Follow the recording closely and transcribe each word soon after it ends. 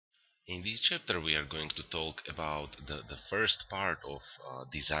In this chapter, we are going to talk about the first part of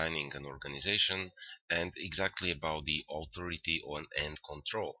designing an organization and exactly about the authority on and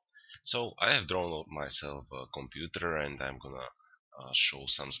control. So I have drawn myself a computer and I'm gonna show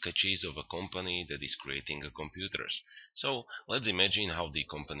some sketches of a company that is creating a computers. So let's imagine how the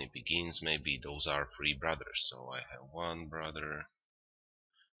company begins. Maybe those are three brothers. So I have one brother,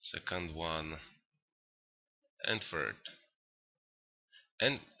 second one, and third.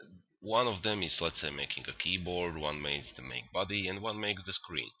 And one of them is, let's say, making a keyboard, one makes the make body, and one makes the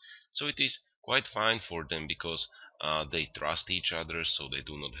screen. So it is quite fine for them because they trust each other, so they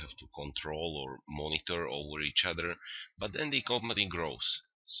do not have to control or monitor over each other. But then the company grows,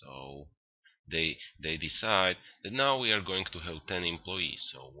 so they decide that now we are going to have 10 employees.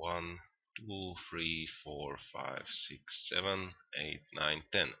 So 1, 2, 3, 4, 5, 6, 7, 8, 9,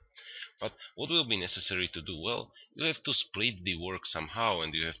 10. But what will be necessary to do? Well, you have to split the work somehow,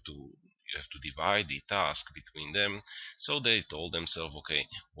 and you have to divide the task between them. So they told themselves, okay,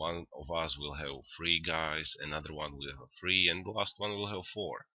 one of us will have three guys, another one will have three, and the last one will have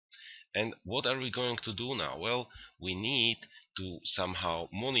four. And what are we going to do now? Well, we need to somehow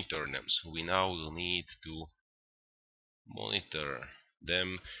monitor them. So we now will need to monitor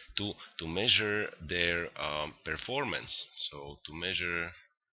them to measure their performance. So to measure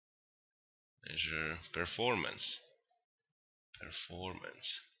performance.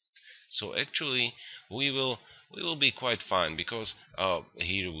 So actually, we will be quite fine because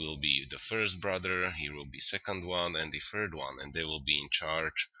here will be the first brother, here will be second one, and the third one, and they will be in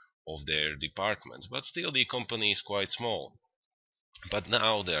charge of their departments. But still, the company is quite small. But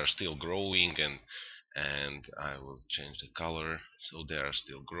now they are still growing, and I will change the color. So they are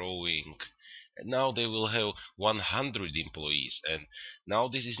still growing. And now they will have 100 employees, and now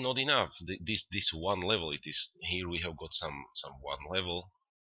this is not enough. This one level, it is here we have got some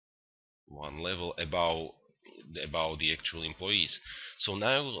one level about the actual employees. So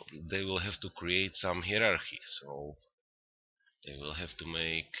now they will have to create some hierarchy. So they will have to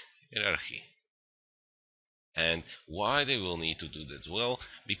make hierarchy. And why they will need to do that? Well,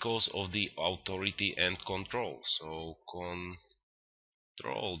 because of the authority and control. So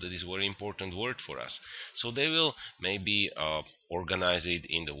control, that is a very important word for us. So they will maybe organize it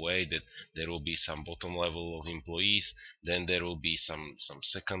in the way that there will be some bottom level of employees, then there will be some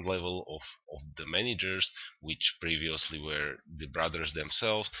second level of the managers, which previously were the brothers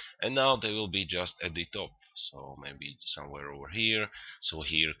themselves, and now they will be just at the top. So maybe somewhere over here. So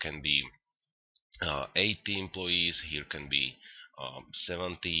here can be 80 employees, here can be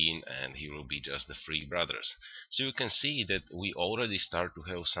 17, and here will be just the three brothers. So you can see that we already start to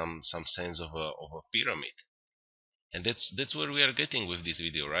have some sense of a pyramid, and that's where we are getting with this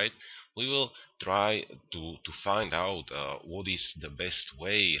video, right? We will try to find out what is the best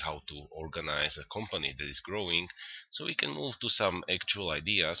way how to organize a company that is growing, so we can move to some actual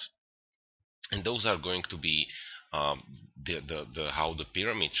ideas, and those are going to be the how the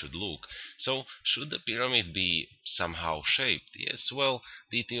pyramid should look. So should the pyramid be somehow shaped? Yes, well,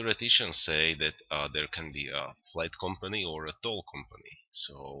 the theoreticians say that there can be a flat company or a tall company.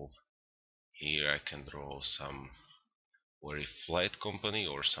 So here I can draw some very flat company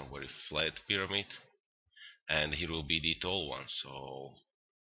or some very flat pyramid, and here will be the tall one. So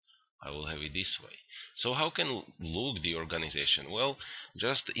I will have it this way. So how can look the organization? Well,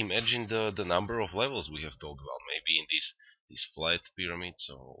 just imagine the number of levels we have talked about. Maybe in this flat pyramid,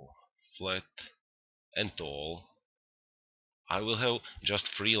 so flat and tall, I will have just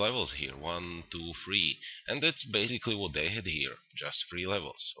three levels here. 1, 2, 3. And that's basically what they had here. Just three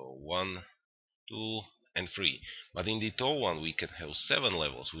levels. So 1, 2, and 3. But in the tall one we can have seven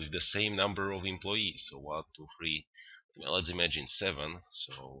levels with the same number of employees. So 1, 2, 3. Well, let's imagine seven.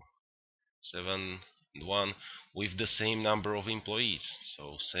 So 7 and 1 with the same number of employees.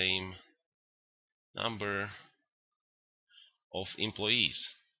 So same number of employees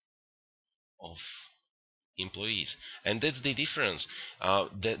of employees, and that's the difference.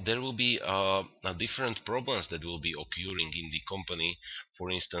 That there will be different problems that will be occurring in the company. For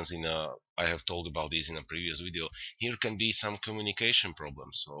instance, I have told about this in a previous video. Here can be some communication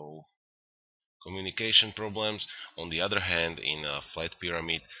problems. So communication problems. On the other hand, in a flat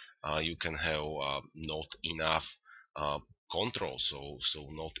pyramid, you can have not enough uh, control, so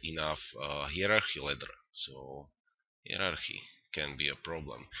not enough hierarchy ladder. So hierarchy can be a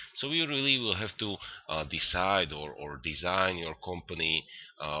problem. So you really will have to decide or design your company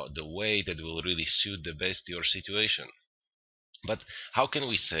the way that will really suit the best your situation. But how can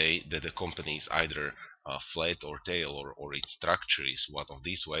we say that the company is either flat or tail, or its structure is one of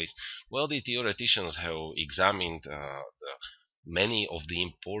these ways? Well, the theoreticians have examined many of the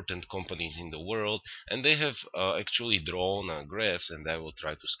important companies in the world, and they have actually drawn graphs, and I will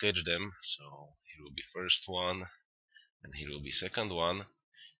try to sketch them. So here will be first one, and here will be second one,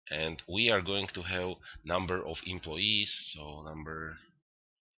 and we are going to have number of employees, so number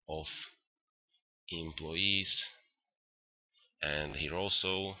of employees, and here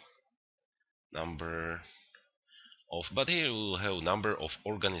also number of, but here we will have number of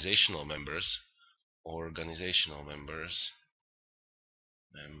organizational members,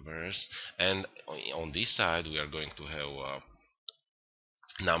 and on this side we are going to have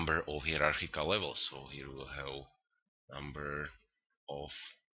number of hierarchical levels. So here we'll have number of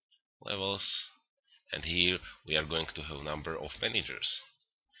levels, and here we are going to have number of managers.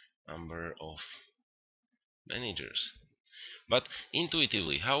 But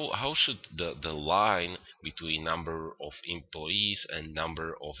intuitively, how should the line between number of employees and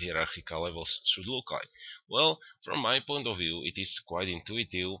number of hierarchical levels should look like? Well, from my point of view, it is quite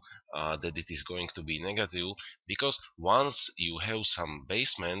intuitive that it is going to be negative, because once you have some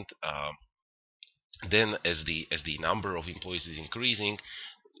basement, then as the number of employees is increasing,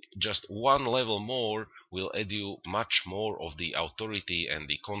 just one level more will add you much more of the authority and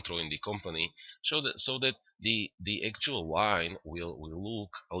the control in the company, so that the actual line will look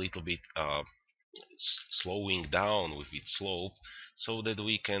a little bit slowing down with its slope, so that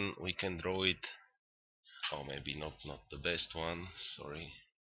we can draw it. Oh, maybe not the best one, sorry.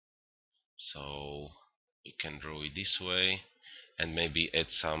 So we can draw it this way, and maybe add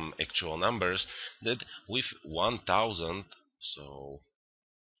some actual numbers that with 1000, so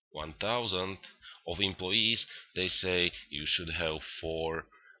 1000 of employees, they say you should have four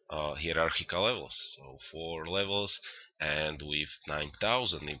hierarchical levels, so four levels, and with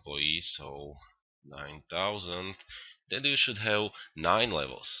 9000 employees, so 9000, then you should have nine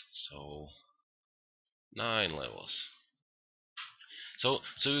levels, so nine levels. So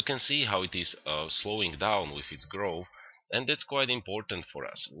you can see how it is slowing down with its growth, and that's quite important for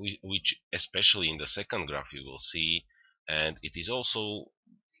us, which especially in the second graph you will see, and it is also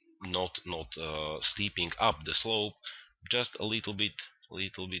not steeping up the slope, just a little bit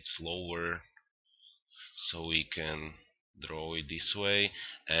slower, so we can draw it this way,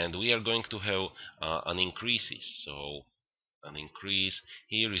 and we are going to have an increases. So an increase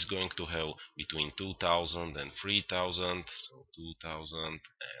here is going to have between 2000 and 3000, so 2000 and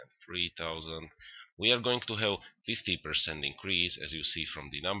 3000. We are going to have 50% increase, as you see from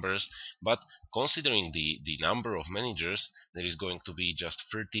the numbers, but considering the number of managers, there is going to be just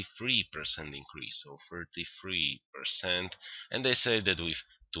 33% increase, so 33%. And they say that with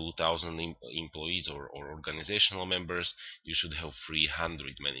 2000 employees or organizational members, you should have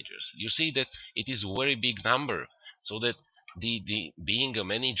 300 managers. You see that it is a very big number, so that the being a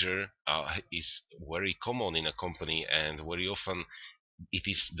manager is very common in a company, and very often it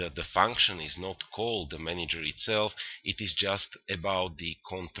is the function is not called the manager itself. It is just about the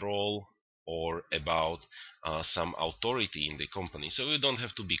control, or about some authority in the company. So you don't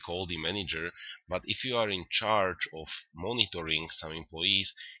have to be called the manager, but if you are in charge of monitoring some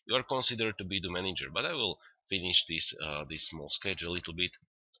employees, you are considered to be the manager. But I will finish this small sketch a little bit,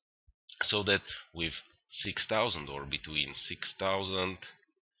 so that with 6000, or between 6000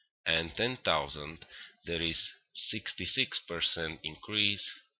 and 10,000, there is 66% increase,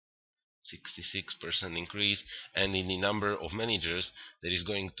 66% increase, and in the number of managers there is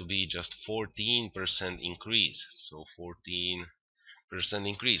going to be just 14% increase, so 14%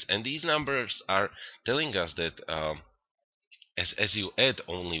 increase. And these numbers are telling us that as you add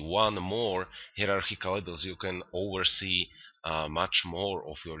only one more hierarchical levels, you can oversee much more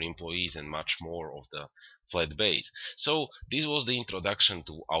of your employees and much more of the flat base. So this was the introduction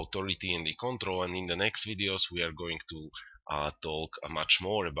to authority and the control, and in the next videos we are going to talk much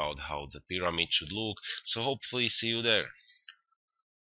more about how the pyramid should look. So hopefully see you there.